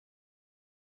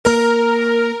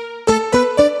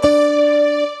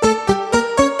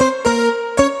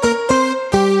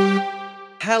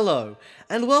Hello,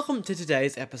 and welcome to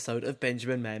today's episode of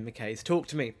Benjamin Man McKay's Talk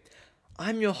to Me.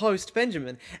 I'm your host,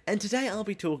 Benjamin, and today I'll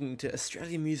be talking to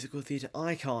Australian musical theatre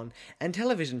icon and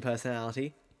television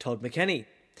personality, Todd McKenney.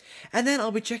 And then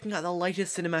I'll be checking out the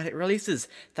latest cinematic releases,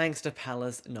 thanks to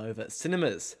Palace Nova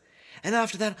Cinemas. And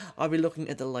after that, I'll be looking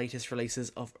at the latest releases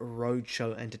of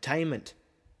Roadshow Entertainment.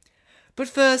 But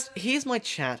first, here's my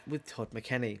chat with Todd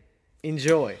McKenney.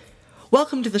 Enjoy.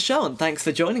 Welcome to the show, and thanks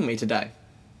for joining me today.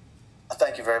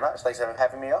 Thank you very much. Thanks for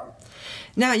having me on.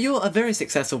 Now, you're a very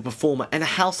successful performer and a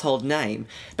household name,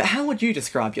 but how would you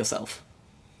describe yourself?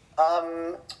 How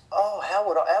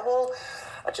would I? Well,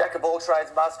 a jack of all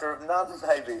trades, master of none,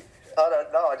 maybe. I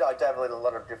don't know. I dabble in a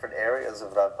lot of different areas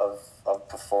of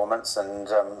performance, and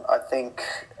I think,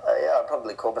 I'd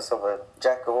probably call myself a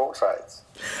jack of all trades.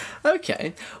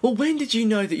 Okay. Well, when did you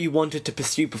know that you wanted to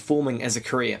pursue performing as a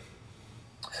career?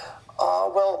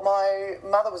 Well, my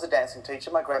mother was a dancing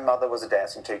teacher. My grandmother was a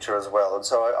dancing teacher as well, and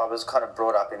so I was kind of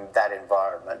brought up in that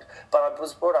environment. But I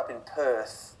was brought up in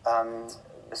Perth,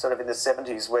 sort of in the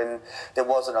 70s, when there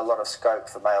wasn't a lot of scope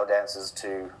for male dancers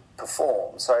to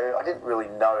perform. So I didn't really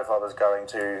know if I was going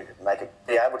to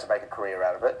be able to make a career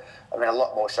out of it. I mean, a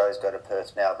lot more shows go to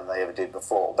Perth now than they ever did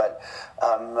before. But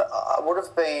I would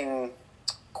have been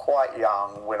quite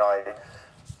young when I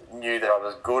knew that I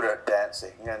was good at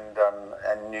dancing and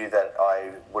knew that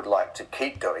I would like to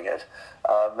keep doing it.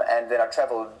 And then I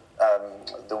travelled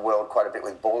the world quite a bit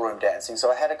with ballroom dancing,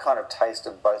 so I had a kind of taste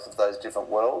of both of those different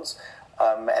worlds,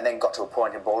 and then got to a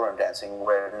point in ballroom dancing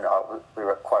when we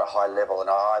were at quite a high level, and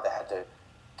I either had to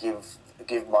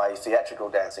give my theatrical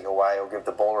dancing away or give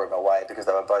the ballroom away, because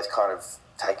they were both kind of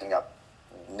taking up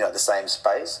the same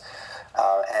space.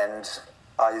 And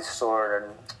I saw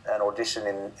an audition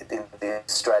in the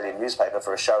Australian newspaper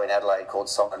for a show in Adelaide called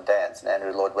Song and Dance, an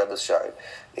Andrew Lloyd Webber's show,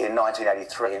 in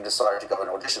 1983, and decided to go and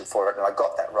audition for it, and I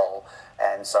got that role,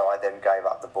 and so I then gave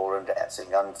up the ballroom dancing,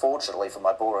 unfortunately for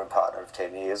my ballroom partner of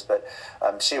 10 years, but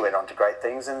she went on to great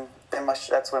things, and then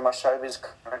that's where my showbiz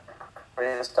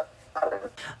career started.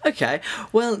 Okay,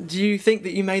 well, do you think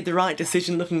that you made the right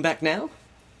decision looking back now?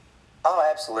 Oh,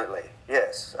 absolutely.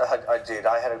 Yes, I did.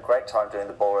 I had a great time doing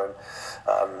the ballroom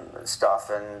stuff,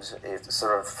 and it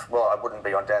sort of, I wouldn't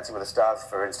be on Dancing with the Stars,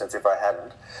 for instance, if I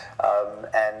hadn't.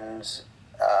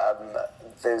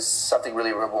 There's something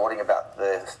really rewarding about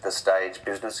the stage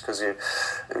business, because you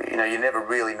never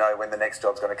really know when the next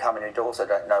job's going to come, and you also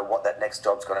don't know what that next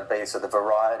job's going to be. So the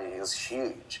variety is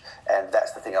huge, and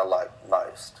that's the thing I like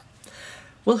most.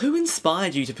 Well, who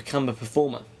inspired you to become a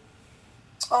performer?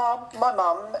 My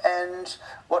mum, and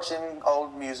watching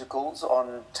old musicals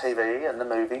on TV and the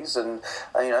movies, and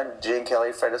Gene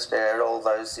Kelly, Fred Astaire, all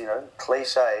those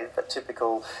cliched but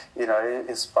typical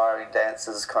inspiring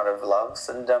dancers kind of loves,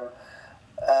 and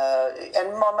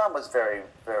my mum was very,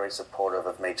 very supportive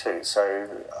of me too. So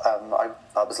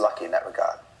I was lucky in that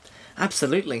regard.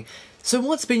 Absolutely. So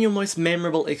what's been your most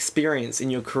memorable experience in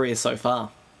your career so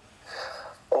far?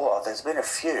 Oh, there's been a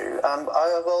few.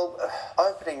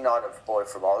 Opening night of Boy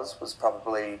from Oz was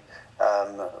probably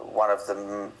one of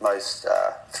the most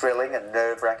thrilling and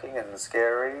nerve-wracking and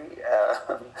scary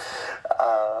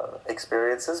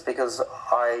experiences, because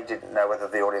I didn't know whether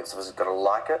the audience was going to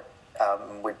like it.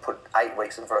 We'd put 8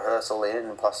 weeks of rehearsal in,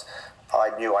 and plus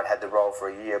I knew I'd had the role for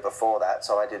a year before that,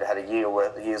 so I had a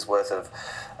year's worth of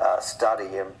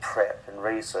study and prep and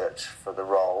research for the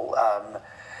role.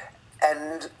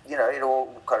 And, it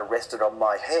all kind of rested on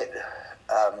my head,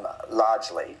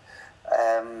 largely.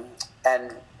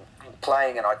 And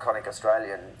playing an iconic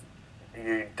Australian,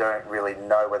 you don't really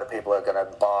know whether people are going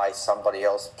to buy somebody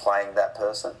else playing that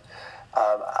person.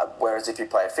 Whereas if you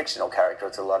play a fictional character,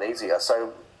 it's a lot easier.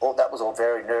 So that was all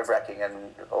very nerve-wracking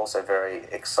and also very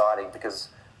exciting, because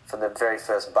from the very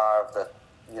first bar of the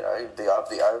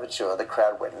overture, the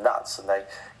crowd went nuts, and they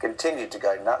continued to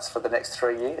go nuts for the next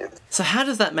 3 years. So how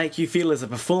does that make you feel as a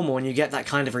performer when you get that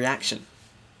kind of reaction?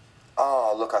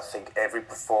 Oh, look, I think every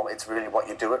performer, it's really what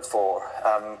you do it for.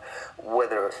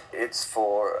 Whether it's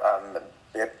for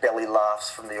belly laughs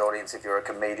from the audience if you're a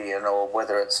comedian, or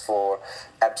whether it's for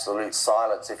absolute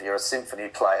silence if you're a symphony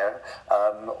player,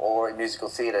 or in musical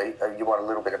theatre, you want a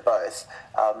little bit of both.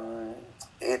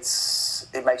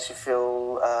 It makes you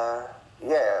feel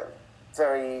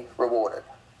very rewarded.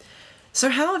 So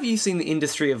how have you seen the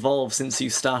industry evolve since you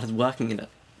started working in it?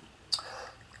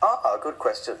 Good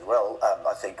question. Well,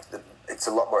 I think that it's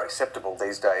a lot more acceptable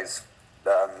these days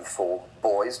for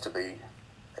boys to be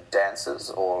dancers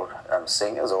or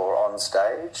singers or on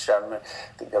stage. I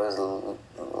think there was,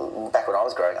 back when I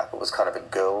was growing up, it was kind of a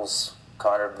girls'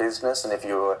 kind of business, and if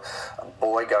you were a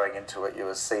boy going into it, you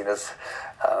were seen as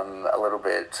a little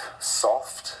bit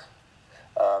soft.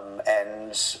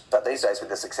 But these days, with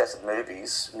the success of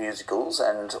movies, musicals,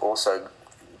 and also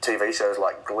TV shows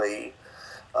like Glee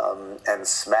and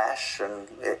Smash,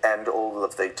 and all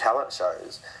of the talent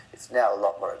shows, it's now a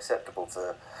lot more acceptable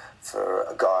for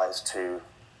guys to,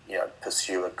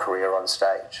 pursue a career on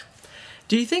stage.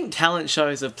 Do you think talent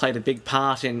shows have played a big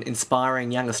part in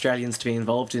inspiring young Australians to be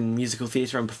involved in musical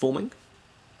theatre and performing?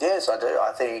 Yes, I do.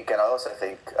 I also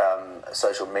think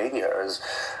social media has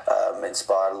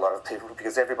inspired a lot of people,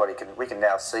 because we can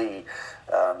now see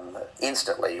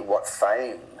instantly what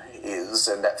fame is,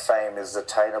 and that fame is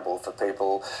attainable for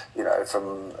people,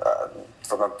 from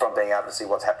being able to see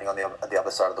what's happening on the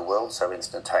other side of the world so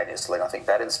instantaneously. And I think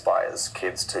that inspires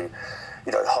kids to,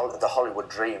 the Hollywood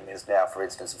dream is now, for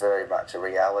instance, very much a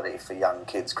reality for young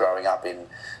kids growing up and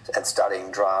studying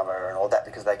drama and all that,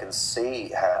 because they can see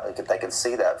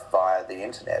that via the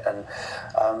internet. And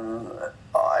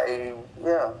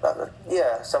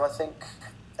so I think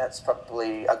that's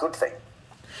probably a good thing.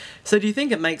 So do you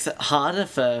think it makes it harder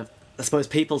for, I suppose,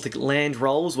 people to land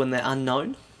roles when they're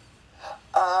unknown?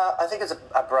 I think it's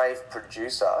a brave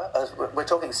producer. We're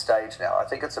talking stage now. I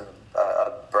think it's a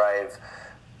brave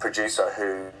producer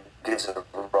who gives a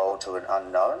role to an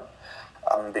unknown,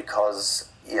 because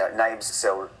names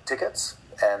sell tickets,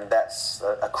 and that's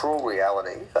a cruel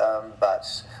reality,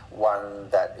 but one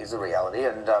that is a reality.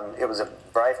 And it was a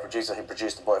brave producer who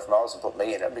produced The Boy from Oz and put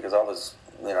me in it, because I was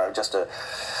just a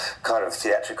kind of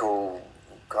theatrical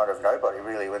kind of nobody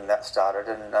really when that started.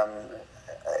 And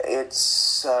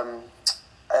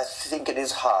I think it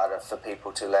is harder for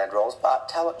people to land roles, but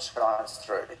talent shines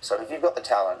through. So if you've got the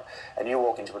talent and you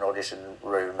walk into an audition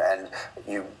room and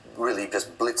you really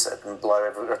just blitz it and blow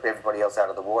everybody else out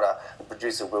of the water, the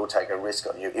producer will take a risk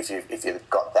on you if you've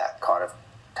got that kind of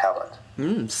talent.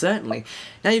 Certainly.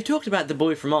 Now, you've talked about The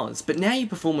Boy from Oz, but now you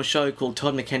perform a show called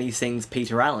Todd McKenney Sings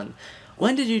Peter Allen.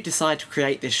 When did you decide to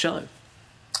create this show?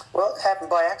 Well, it happened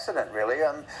by accident, really.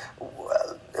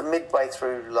 Midway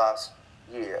through last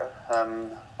year,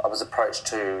 I was approached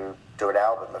to do an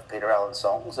album of Peter Allen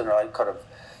songs, and I kind of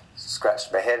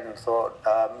scratched my head and thought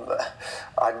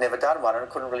I'd never done one, and I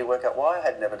couldn't really work out why I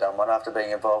had never done one after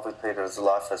being involved with Peter's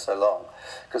life for so long,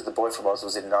 because The Boy from Oz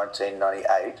was in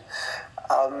 1998,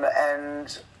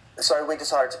 and so we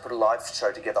decided to put a live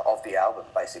show together of the album,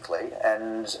 basically,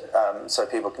 and so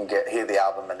people can hear the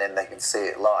album and then they can see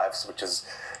it live, which is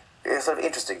sort of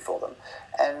interesting for them,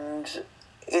 and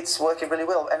it's working really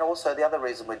well. And also the other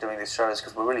reason we're doing this show is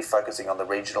because we're really focusing on the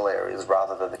regional areas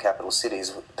rather than the capital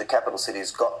cities. The capital cities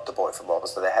got The Boy from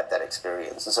Oz, so they had that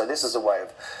experience, and so this is a way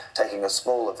of taking a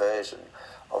smaller version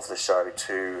of the show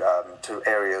to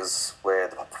areas where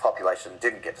the population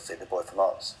didn't get to see The Boy from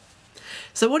Oz.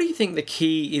 So what do you think the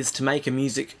key is to make a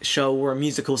music show or a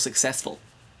musical successful?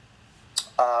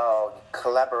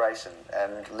 Collaboration,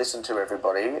 and listen to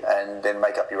everybody and then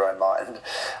make up your own mind.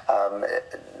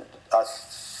 I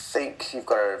think you've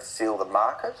got to feel the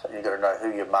market, and you've got to know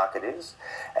who your market is,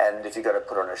 and if you've got to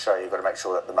put on a show, you've got to make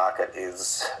sure that the market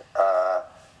is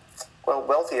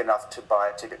wealthy enough to buy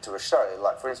a ticket to a show.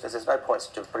 Like, for instance, there's no point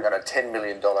to putting on a $10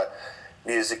 million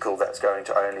musical that's going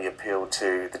to only appeal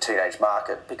to the teenage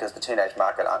market, because the teenage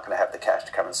market aren't going to have the cash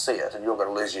to come and see it, and you're going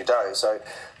to lose your dough. So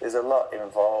there's a lot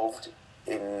involved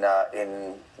in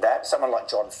that. Someone like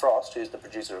John Frost, who's the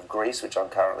producer of Grease, which I'm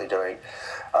currently doing,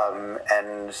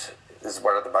 and is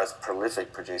one of the most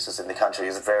prolific producers in the country,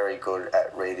 is very good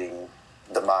at reading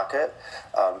the market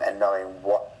and knowing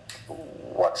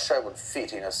what show would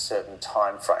fit in a certain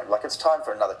time frame. Like, it's time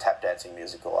for another tap dancing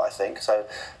musical, I think, so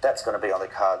that's going to be on the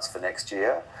cards for next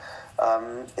year.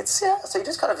 So you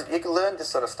just you can learn this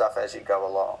sort of stuff as you go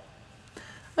along.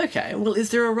 Okay, well,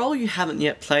 is there a role you haven't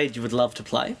yet played you would love to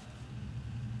play?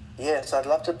 Yes, I'd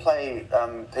love to play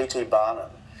P.T. Barnum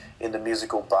in the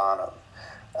musical Barnum.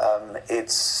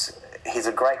 He's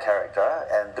a great character,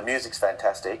 and the music's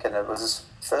fantastic, and it was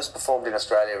first performed in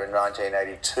Australia in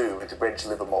 1982 with Reg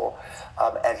Livermore,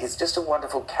 and he's just a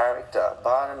wonderful character.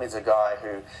 Barnum is a guy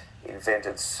who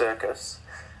invented circus,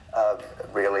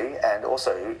 really, and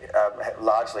also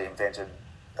largely invented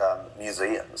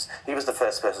museums. He was the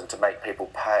first person to make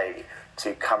people pay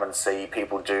to come and see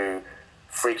people do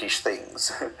freakish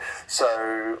things,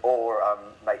 or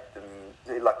make them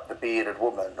like the bearded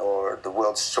woman, or the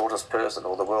world's shortest person,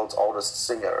 or the world's oldest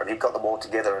singer, and he got them all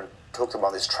together and took them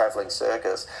on this travelling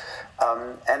circus,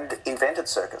 and invented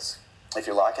circus, if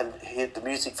you like. And the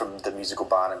music from the musical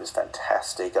Barnum is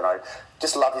fantastic, and I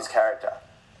just love his character.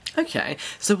 Okay,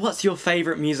 so what's your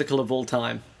favourite musical of all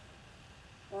time?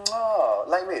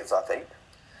 Les Mis, I think.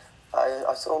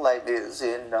 I saw Les Mis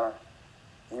in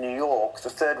New York the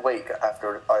third week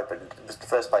after it opened. It was the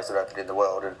first place it opened in the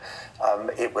world, and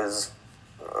it was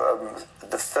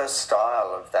the first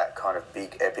style of that kind of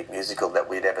big epic musical that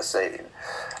we'd ever seen.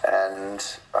 And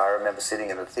I remember sitting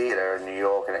in the theatre in New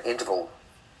York, and an interval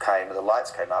came and the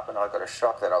lights came up, and I got a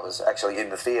shock that I was actually in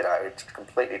the theatre. It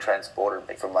completely transported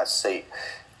me from my seat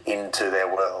into their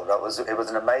world. It was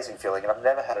an amazing feeling, and I've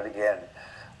never had it again,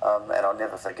 and I'll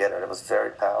never forget it. It was very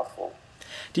powerful.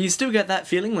 Do you still get that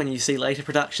feeling when you see later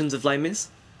productions of Les Mis?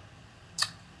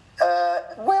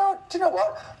 Well, do you know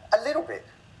what? A little bit.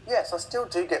 Yes, I still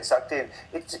do get sucked in.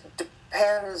 It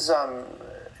depends.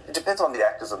 It depends on the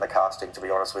actors and the casting, to be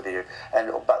honest with you.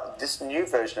 But this new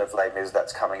version of Les Mis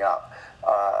that's coming up,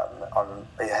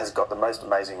 it has got the most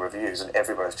amazing reviews, and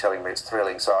everybody's telling me it's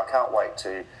thrilling. So I can't wait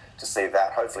to see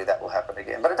that. Hopefully that will happen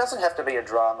again. But it doesn't have to be a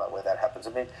drama where that happens.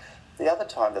 I mean, the other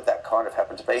time that kind of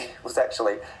happened to me was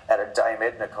actually at a Dame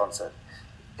Edna concert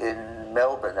in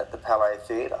Melbourne at the Palais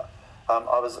Theatre.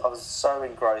 I was so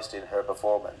engrossed in her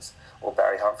performance, or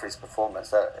Barry Humphrey's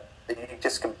performance, that you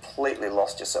just completely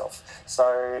lost yourself.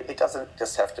 So it doesn't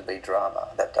just have to be drama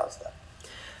that does that.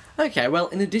 Okay, well,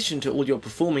 in addition to all your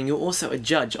performing, you're also a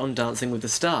judge on Dancing with the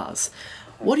Stars.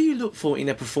 What do you look for in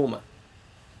a performer?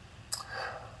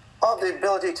 Oh, the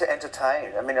ability to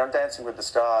entertain. I mean, on Dancing with the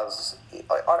Stars,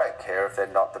 I don't care if they're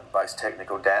not the most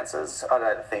technical dancers. I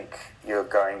don't think you're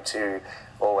going to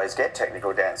always get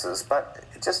technical dancers, but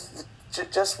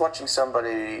just watching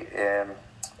somebody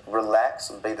relax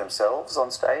and be themselves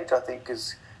on stage, I think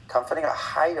is comforting. I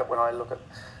hate it when I look at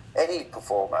any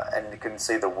performer and you can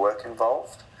see the work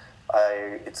involved.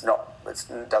 It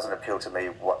doesn't appeal to me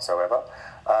whatsoever.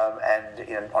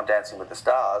 On Dancing with the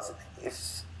Stars,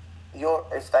 if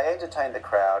they entertain the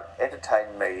crowd,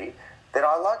 entertain me, then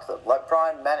I like them. Like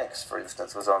Brian Mannix, for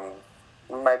instance, was on,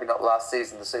 maybe not last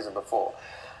season, the season before.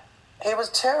 He was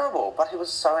terrible, but he was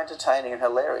so entertaining and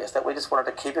hilarious that we just wanted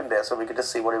to keep him there so we could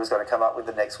just see what he was going to come up with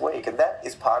the next week. And that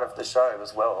is part of the show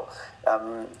as well.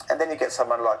 And then you get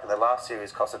someone like in the last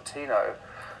series, Cosentino,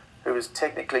 who was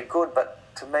technically good, but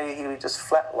to me, he just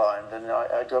flatlined, and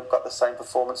I've got the same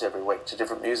performance every week to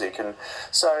different music. And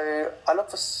so I look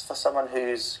for someone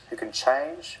who can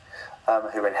change,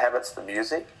 who inhabits the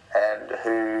music, and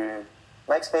who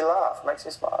makes me laugh, makes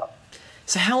me smile.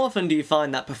 So how often do you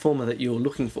find that performer that you're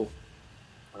looking for?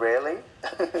 Rarely.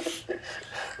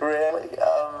 Rarely.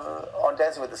 On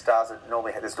Dancing with the Stars,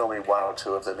 there's normally one or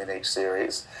two of them in each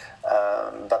series,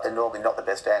 but they're normally not the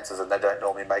best dancers, and they don't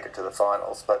normally make it to the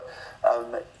finals. But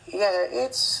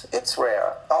it's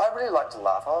rare. I really like to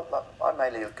laugh. I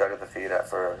mainly go to the theatre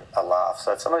for a laugh.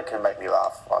 So if somebody can make me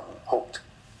laugh, I'm hooked.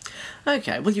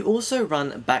 Okay. Well, you also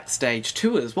run backstage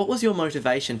tours. What was your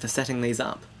motivation for setting these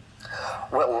up?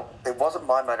 Well, it wasn't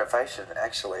my motivation,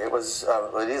 actually. It was.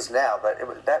 It is now,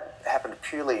 but that happened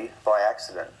purely by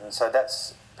accident. And so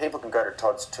people can go to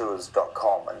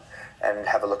toddstours.com and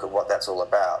have a look at what that's all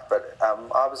about. But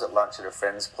I was at lunch at a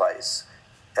friend's place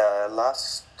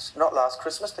not last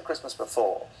Christmas, the Christmas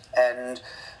before, and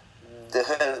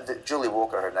Julie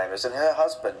Walker, her name is, and her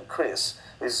husband Chris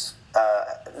is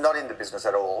not in the business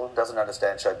at all, doesn't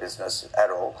understand show business at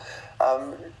all.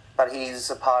 But he's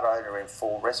a part owner in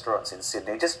 4 restaurants in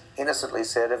Sydney. Just innocently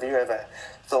said, have you ever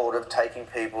thought of taking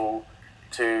people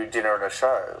to dinner and a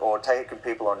show, or taking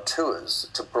people on tours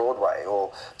to Broadway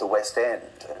or the West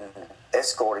End and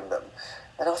escorting them?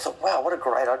 And I thought, wow, what a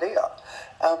great idea.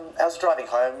 I was driving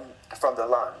home from the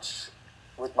lunch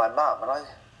with my mum, and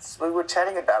we were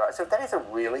chatting about it. I said, that is a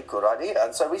really good idea.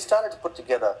 And so we started to put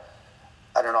together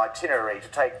an itinerary to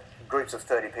take groups of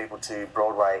 30 people to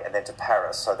Broadway and then to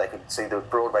Paris, so they could see the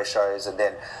Broadway shows and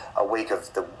then a week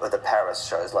of the Paris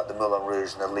shows, like the Moulin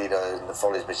Rouge and the Lido and the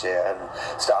Folies Bergère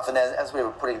and stuff. And as we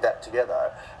were putting that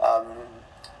together,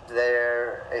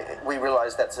 we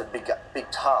realised that's a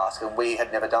big task, and we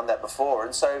had never done that before.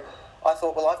 And so I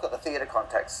thought, well, I've got the theatre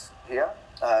contacts here.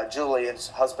 Julie's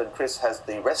husband Chris has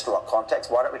the restaurant contacts.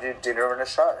 Why don't we do dinner and a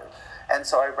show? And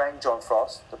so I rang John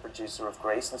Frost, the producer of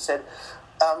Grease, and said,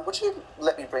 would you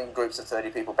let me bring groups of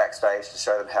 30 people backstage to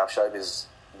show them how showbiz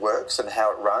works and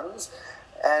how it runs?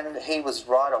 And he was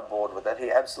right on board with it.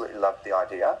 He absolutely loved the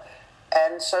idea.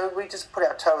 And so we just put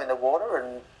our toe in the water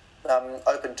and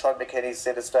opened Todd McKenney's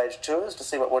centre stage tours to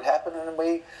see what would happen, and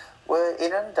we were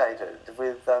inundated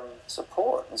with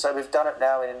support. And so we've done it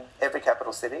now in every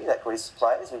capital city that Grease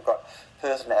plays. We've got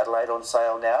Perth and Adelaide on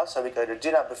sale now, so we go to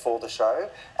dinner before the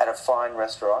show at a fine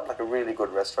restaurant, like a really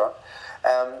good restaurant.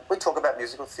 We talk about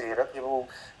musical theatre,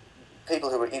 people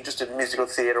who are interested in musical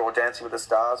theatre or Dancing with the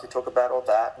Stars. We talk about all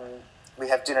that, and we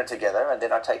have dinner together, and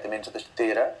then I take them into the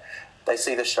theatre, They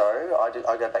see the show.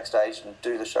 I go backstage and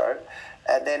do the show,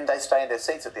 and then they stay in their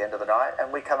seats at the end of the night,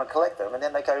 and we come and collect them, and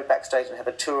then they go backstage and have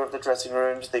a tour of the dressing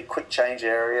rooms, the quick change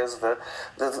areas, the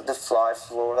fly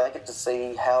floor. They get to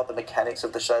see how the mechanics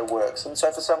of the show works, and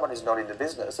so for someone who's not in the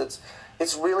business,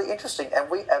 it's really interesting, and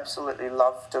we absolutely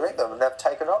love doing them, and they've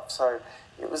taken off. So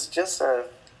it was just an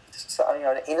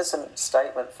innocent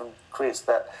statement from Chris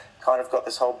that kind of got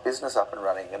this whole business up and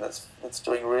running, and it's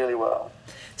doing really well.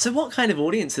 So what kind of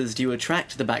audiences do you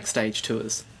attract to the backstage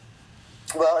tours?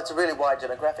 Well, it's a really wide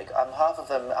demographic. Half of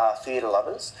them are theatre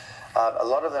lovers. A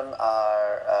lot of them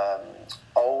are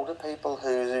older people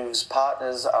whose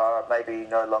partners are maybe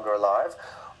no longer alive,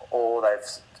 or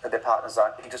their partners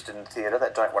aren't interested in theatre,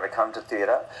 that don't want to come to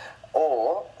theatre,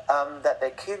 or that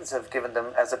their kids have given them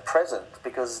as a present,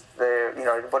 because they're,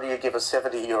 what do you give a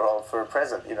 70-year-old for a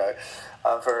present,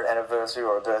 for an anniversary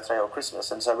or a birthday or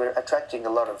Christmas? And so we're attracting a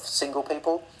lot of single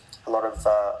people, a lot of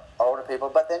older people,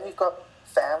 but then you've got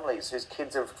families whose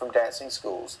kids are from dancing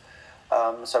schools.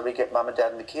 So we get mum and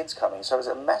dad and the kids coming. So it's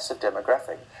a massive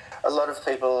demographic. A lot of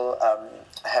people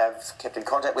have kept in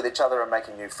contact with each other and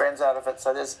making new friends out of it.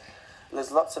 So there's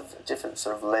lots of different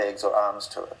sort of legs or arms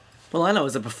to it. Well, I know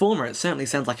as a performer, it certainly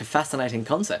sounds like a fascinating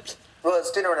concept. Well, it's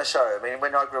dinner and a show. I mean,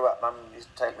 when I grew up, Mum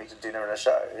used to take me to dinner and a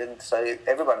show. And so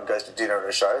everyone goes to dinner and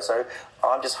a show, so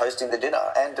I'm just hosting the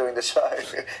dinner and doing the show.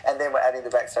 And then we're adding the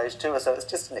backstage tour, so it's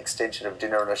just an extension of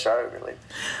dinner and a show, really.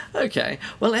 Okay.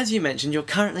 Well, as you mentioned, you're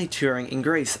currently touring in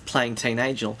Greece, playing Teen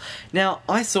Angel. Now,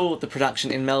 I saw the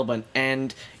production in Melbourne,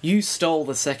 and you stole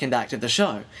the second act of the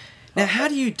show. Now, how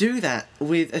do you do that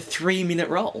with a 3-minute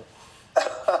role?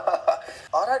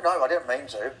 I don't know. I didn't mean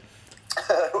to.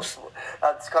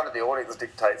 It's kind of the audience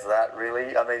dictates that,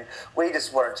 really. I mean, we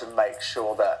just wanted to make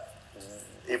sure that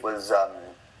it was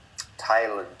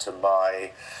tailored to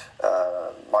my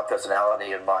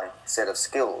personality and my set of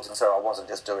skills, and so I wasn't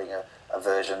just doing a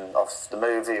version of the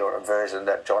movie or a version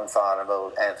that John Farnham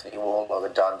or Anthony Warlock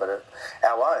had done, but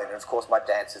our own. And of course, my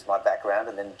dance is my background,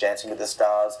 and then Dancing with the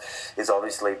Stars is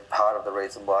obviously part of the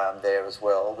reason why I'm there as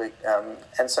well.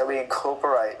 And so we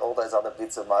incorporate all those other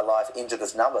bits of my life into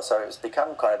this number, so it's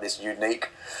become kind of this unique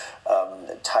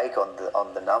take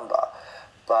on the number.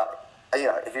 But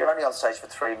if you're only on stage for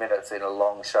 3 minutes in a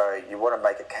long show, you want to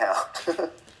make it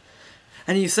count.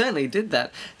 And you certainly did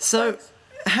that. So,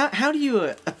 how do you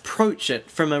approach it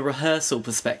from a rehearsal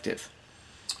perspective?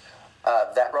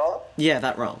 That role? Yeah,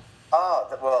 that role.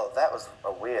 Well, that was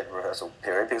a weird rehearsal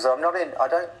period because I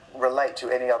don't relate to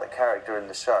any other character in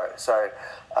the show. So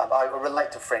I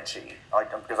relate to Frenchie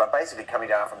because I'm basically coming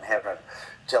down from heaven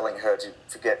telling her to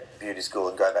forget beauty school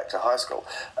and go back to high school.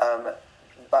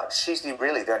 But she's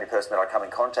really the only person that I come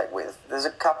in contact with. There's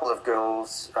a couple of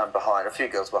girls behind, a few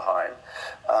girls behind,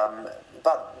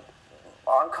 but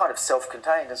I'm kind of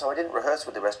self-contained, and so I didn't rehearse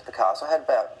with the rest of the cast. I had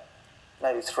about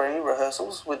maybe 3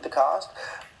 rehearsals with the cast,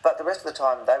 but the rest of the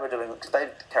time they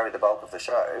carried the bulk of the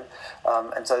show,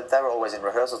 and so they were always in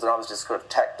rehearsals, and I was just sort of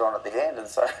tacked on at the end, and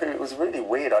so it was really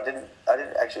weird. I didn't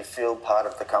actually feel part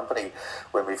of the company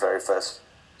when we very first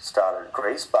started in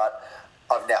Greece, but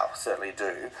I now certainly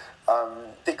do,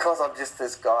 because I'm just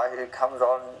this guy who comes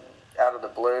on out of the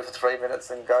blue for 3 minutes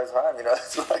and goes home,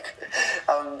 it's like,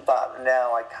 but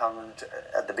now I come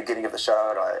at the beginning of the show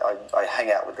and I hang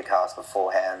out with the cast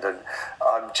beforehand, and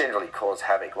I generally cause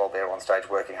havoc while they're on stage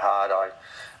working hard.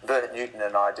 Bert Newton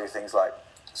and I do things like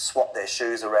swap their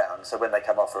shoes around, so when they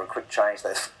come off for a quick change,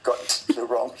 they've got the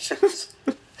wrong shoes.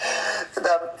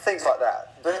 Things like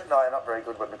that. Bert and I are not very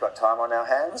good when we've got time on our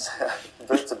hands.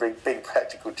 Bert's a big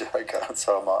practical joker, and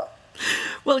so am I.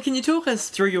 Well, can you talk us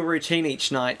through your routine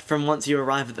each night from once you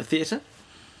arrive at the theatre?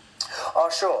 Oh,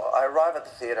 sure. I arrive at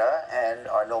the theatre and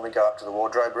I normally go up to the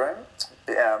wardrobe room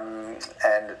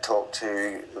and talk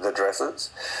to the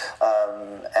dressers.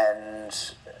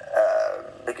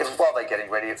 Because while they're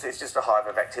getting ready, it's just a hive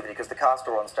of activity because the cast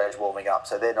are on stage warming up,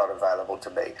 so they're not available to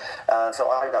me. So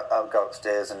I'll go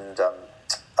upstairs and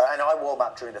I warm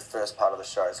up during the first part of the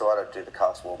show, so I don't do the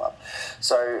cast warm up.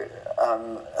 So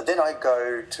then I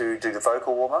go to do the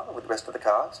vocal warm up with the rest of the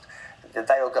cast.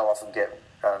 They all go off and get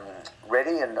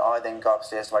ready, and I then go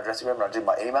upstairs to my dressing room and I do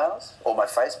my emails or my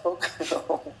Facebook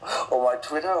or my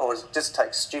Twitter, or just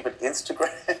take stupid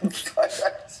Instagram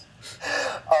photos.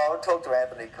 I'll talk to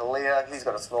Anthony Kalia. He's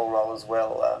got a small role as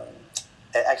well.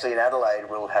 Actually, in Adelaide,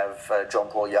 we'll have John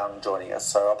Paul Young joining us,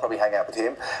 so I'll probably hang out with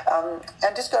him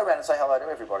and just go around and say hello to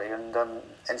everybody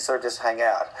and sort of just hang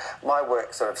out. My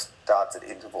work sort of starts at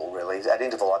interval, really. At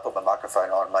interval, I put my microphone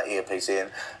on, my earpiece in,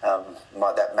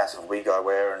 that massive wig I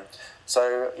wear, and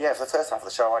so, yeah, for the first half of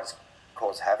the show, I just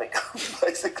cause havoc,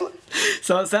 basically.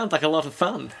 So it sounds like a lot of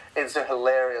fun. It's a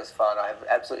hilarious fun. I have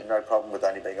absolutely no problem with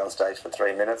only being on stage for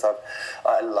 3 minutes.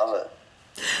 I love it.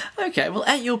 Okay, well,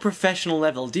 at your professional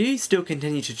level, do you still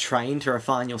continue to train to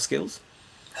refine your skills?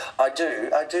 I do,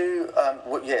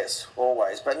 yes,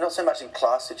 always, but not so much in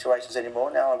class situations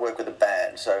anymore. Now I work with a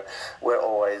band, so we're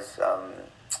always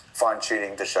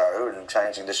fine-tuning the show and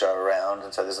changing the show around,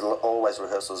 and so there's always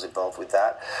rehearsals involved with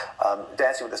that.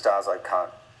 Dancing with the Stars I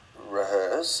can't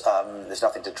rehearse. There's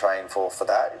nothing to train for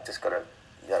that. You've just got to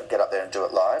get up there and do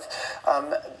it live.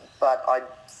 But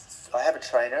I have a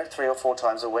trainer 3 or 4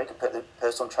 times a week, a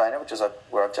personal trainer, which is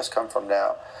where I've just come from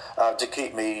now, to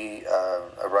keep me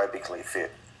aerobically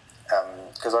fit.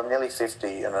 Because I'm nearly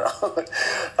 50 and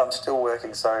I'm still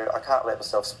working, so I can't let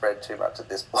myself spread too much at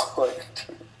this point,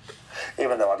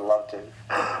 even though I'd love to.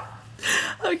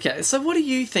 Okay, so what do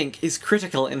you think is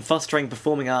critical in fostering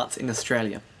performing arts in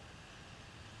Australia?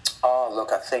 Oh,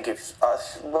 look, I think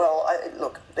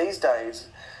look, these days,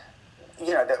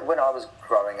 that when I was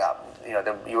growing up,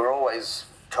 you were always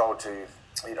told to,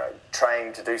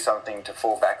 train to do something, to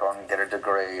fall back on, get a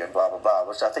degree and blah, blah, blah,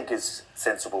 which I think is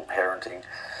sensible parenting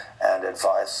and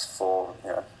advice for,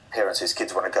 parents whose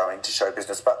kids want to go into show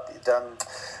business. But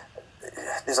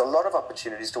there's a lot of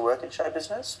opportunities to work in show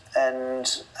business,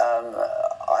 and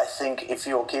I think if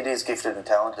your kid is gifted and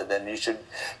talented, then you should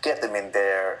get them in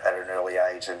there at an early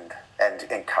age and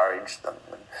encourage them.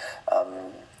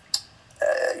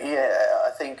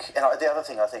 I think, and the other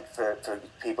thing I think for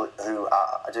people who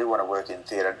do want to work in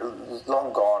theatre,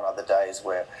 long gone are the days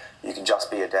where you can just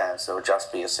be a dancer or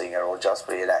just be a singer or just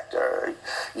be an actor.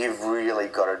 You've really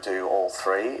got to do all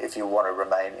three if you want to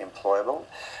remain employable,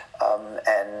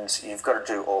 and you've got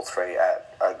to do all three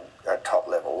at a top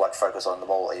level, like focus on them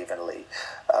all evenly.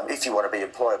 If you want to be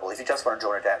employable, if you just want to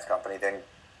join a dance company, then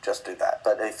just do that.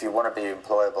 But if you want to be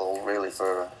employable really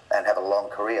and have a long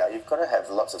career, you've got to have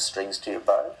lots of strings to your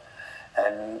bow.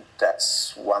 And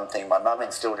that's one thing my mum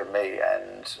instilled in me,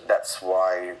 and that's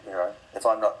why, if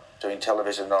I'm not doing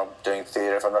television, I'm doing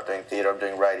theatre. If I'm not doing theatre, I'm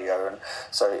doing radio. And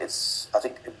so I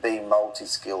think being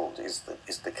multi-skilled is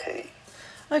the key.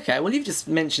 Okay, well, you've just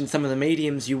mentioned some of the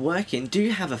mediums you work in. Do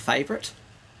you have a favourite?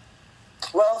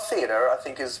 Well, theatre, I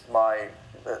think, it's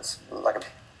like a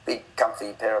big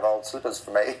comfy pair of old slippers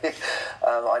for me.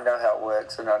 I know how it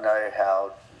works, and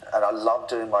I love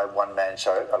doing my one-man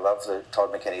show. I love the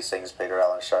Todd McKenney Sings Peter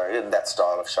Allen show and that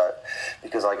style of show,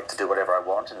 because I get to do whatever I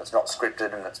want and it's not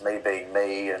scripted and it's me being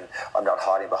me and I'm not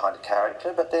hiding behind a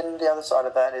character. But then the other side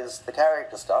of that is the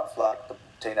character stuff, like the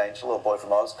Teen Angel or Boy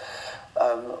from Oz,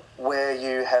 where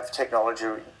you have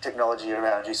technology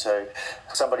around you, so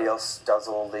somebody else does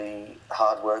all the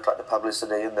hard work, like the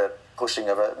publicity and the pushing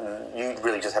of it, and you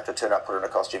really just have to turn up, put on a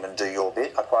costume and do your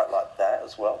bit. I quite like that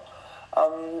as well.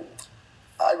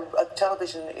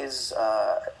 Television has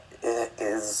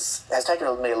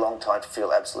taken me a long time to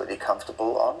feel absolutely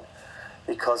comfortable on,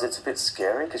 because it's a bit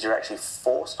scary, because you're actually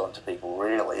forced onto people,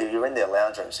 really. You're in their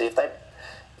lounge room. See, if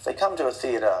they come to a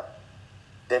theatre,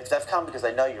 they've come because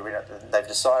they know you're in it. They've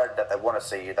decided that they want to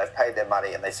see you. They've paid their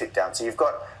money and they sit down. So you've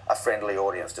got a friendly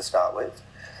audience to start with.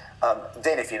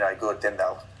 Then if you're no good, then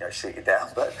they'll shoot you down.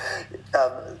 But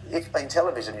if in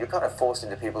television, you're kind of forced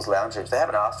into people's lounge rooms. They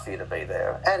haven't asked for you to be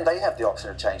there. And they have the option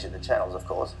of changing the channels, of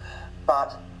course.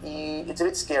 But it's a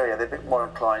bit scarier. They're a bit more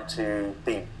inclined to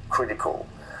be critical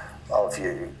of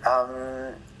you.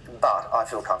 But I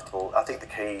feel comfortable. I think the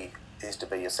key is to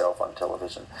be yourself on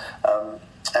television.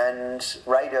 And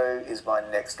radio is my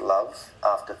next love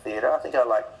after theatre. I think I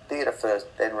like theatre first,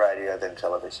 then radio, then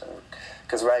television.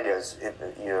 Because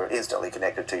you're instantly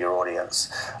connected to your audience,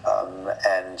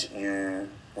 and you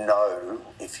know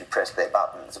if you press their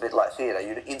button. It's a bit like theatre.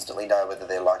 You instantly know whether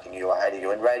they're liking you or hating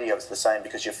you. In radio, it's the same,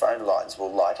 because your phone lines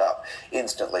will light up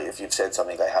instantly if you've said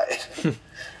something they hate.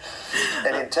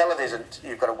 And in television,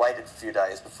 you've got to wait a few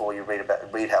days before you read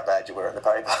how bad you were in the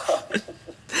paper.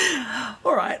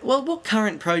 All right. Well, what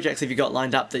current projects have you got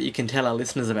lined up that you can tell our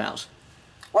listeners about?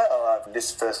 Well,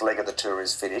 this first leg of the tour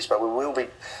is finished, but we will be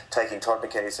taking Todd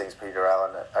McKenney Sings Peter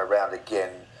Allen around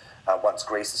again once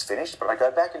Greece is finished. But I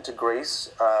go back into Greece,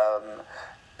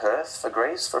 Perth for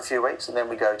Greece for a few weeks, and then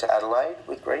we go to Adelaide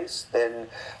with Greece, then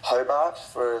Hobart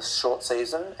for a short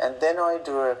season, and then I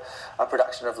do a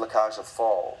production of La Cage aux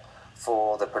Folles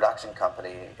for the production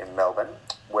company in Melbourne,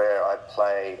 where I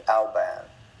play Alban.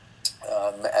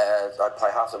 I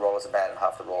play half the role as a man and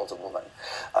half the role as a woman.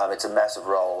 It's a massive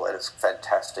role and it's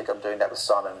fantastic. I'm doing that with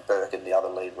Simon Burke in the other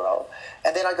lead role.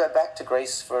 And then I go back to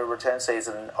Greece for a return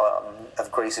season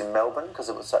of Greece in Melbourne because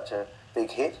it was such a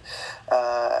big hit.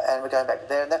 And we're going back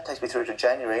there, and that takes me through to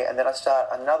January. And then I start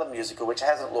another musical which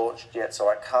hasn't launched yet, so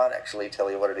I can't actually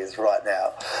tell you what it is right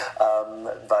now.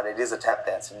 But it is a tap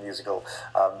dancing musical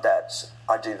that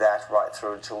I do that right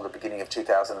through until the beginning of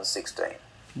 2016.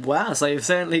 Wow, so you've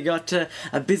certainly got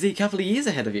a busy couple of years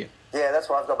ahead of you. Yeah, that's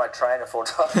why I've got my trainer 4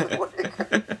 times a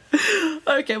week.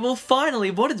 Okay, well,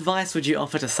 finally, what advice would you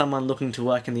offer to someone looking to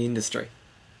work in the industry?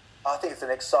 I think it's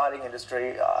an exciting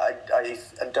industry.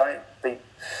 And don't be,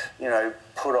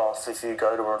 put off if you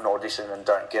go to an audition and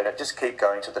don't get it. Just keep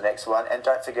going to the next one, and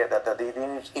don't forget that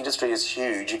the industry is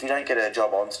huge. If you don't get a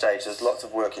job on stage, there's lots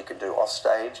of work you can do off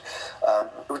stage,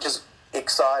 which is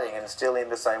exciting and still in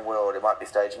the same world. It might be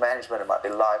stage management, it might be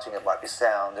lighting, it might be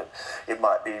sound, it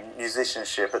might be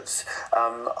musicianship.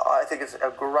 I think it's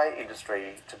a great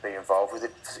industry to be involved with.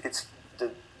 It's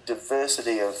the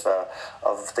diversity of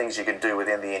things you can do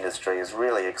within the industry is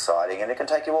really exciting, and it can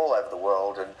take you all over the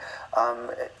world. And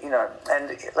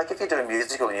and like if you're doing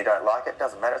musical and you don't like it,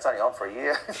 doesn't matter. It's only on for a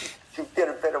year. You get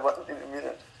a better one in a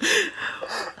minute.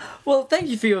 Well, thank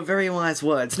you for your very wise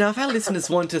words. Now, if our listeners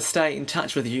want to stay in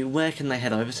touch with you, where can they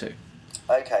head over to?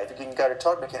 Okay, you can go to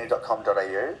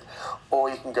toddmckenney.com.au, or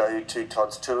you can go to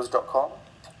toddstours.com,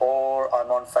 or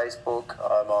I'm on Facebook,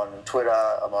 I'm on Twitter,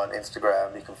 I'm on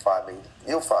Instagram. You can find me.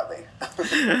 You'll find me.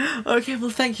 Okay,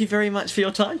 well, thank you very much for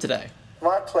your time today.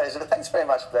 My pleasure. Thanks very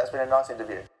much for that. It's been a nice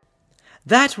interview.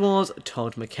 That was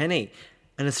Todd McKenney,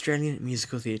 an Australian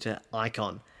musical theatre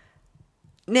icon.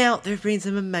 Now, there have been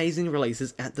some amazing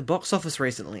releases at the box office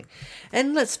recently,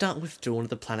 and let's start with Dawn of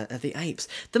the Planet of the Apes.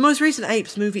 The most recent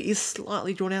Apes movie is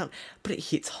slightly drawn out, but it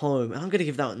hits home, and I'm going to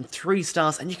give that one 3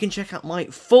 stars, and you can check out my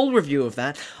full review of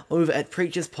that over at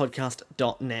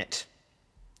preacherspodcast.net.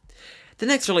 The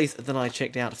next release that I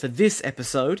checked out for this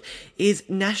episode is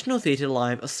National Theatre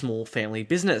Live: A Small Family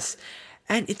Business.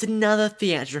 And it's another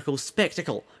theatrical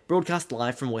spectacle, broadcast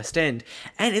live from West End.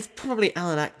 And it's probably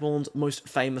Alan Ayckbourn's most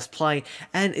famous play,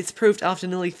 and it's proved after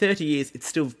nearly 30 years it's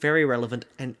still very relevant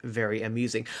and very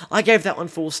amusing. I gave that one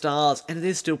 4 stars, and it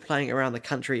is still playing around the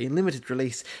country in limited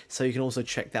release, so you can also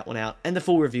check that one out. And the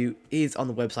full review is on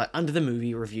the website under the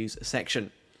movie reviews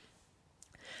section.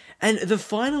 And the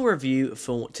final review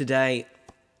for today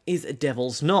is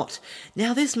Devil's Knot.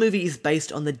 Now, this movie is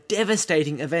based on the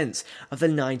devastating events of the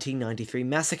 1993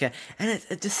 massacre, and it's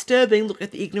a disturbing look at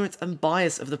the ignorance and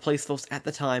bias of the police force at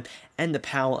the time and the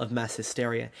power of mass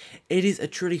hysteria. It is a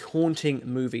truly haunting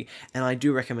movie, and I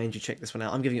do recommend you check this one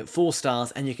out. I'm giving it 4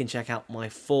 stars, and you can check out my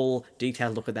full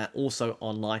detailed look at that also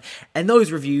online. And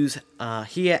those reviews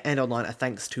here and online are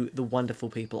thanks to the wonderful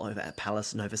people over at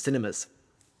Palace Nova Cinemas.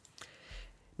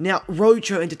 Now,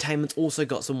 Roadshow Entertainment's also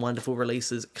got some wonderful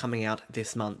releases coming out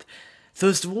this month.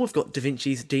 First of all, we've got Da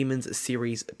Vinci's Demons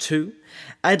Series 2,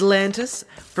 Atlantis,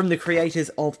 from the creators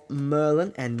of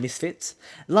Merlin and Misfits,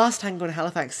 Last Tango in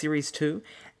Halifax Series 2,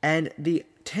 and the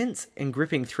tense and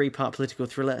gripping 3-part political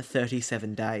thriller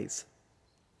 37 Days.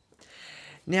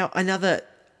 Now, another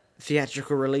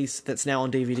theatrical release that's now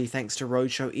on DVD thanks to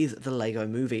Roadshow is The Lego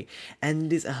Movie,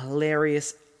 and it is a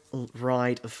hilarious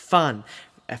ride of fun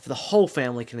for the whole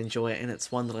family can enjoy it, and it's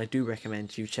one that I do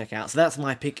recommend you check out. So that's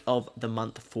my pick of the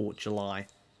month for July.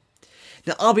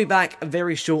 Now, I'll be back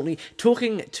very shortly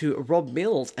talking to Rob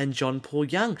Mills and John Paul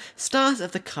Young, stars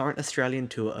of the current Australian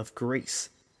tour of Greece.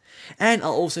 And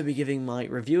I'll also be giving my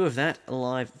review of that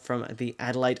live from the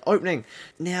Adelaide opening.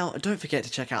 Now, don't forget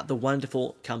to check out the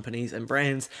wonderful companies and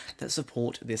brands that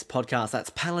support this podcast.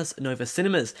 That's Palace Nova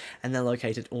Cinemas, and they're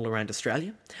located all around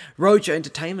Australia. Roadshow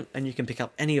Entertainment, and you can pick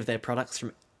up any of their products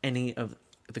from any of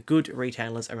the good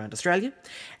retailers around Australia,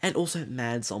 and also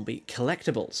Mad Zombie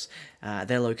Collectibles.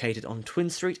 They're located on Twin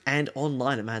Street and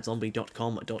online at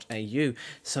madzombie.com.au,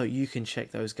 so you can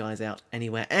check those guys out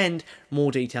anywhere, and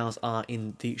more details are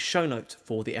in the show notes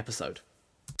for the episode.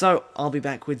 So I'll be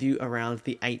back with you around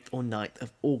the 8th or 9th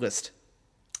of August.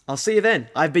 I'll see you then.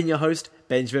 I've been your host,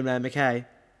 Benjamin Mackay.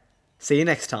 See you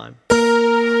next time.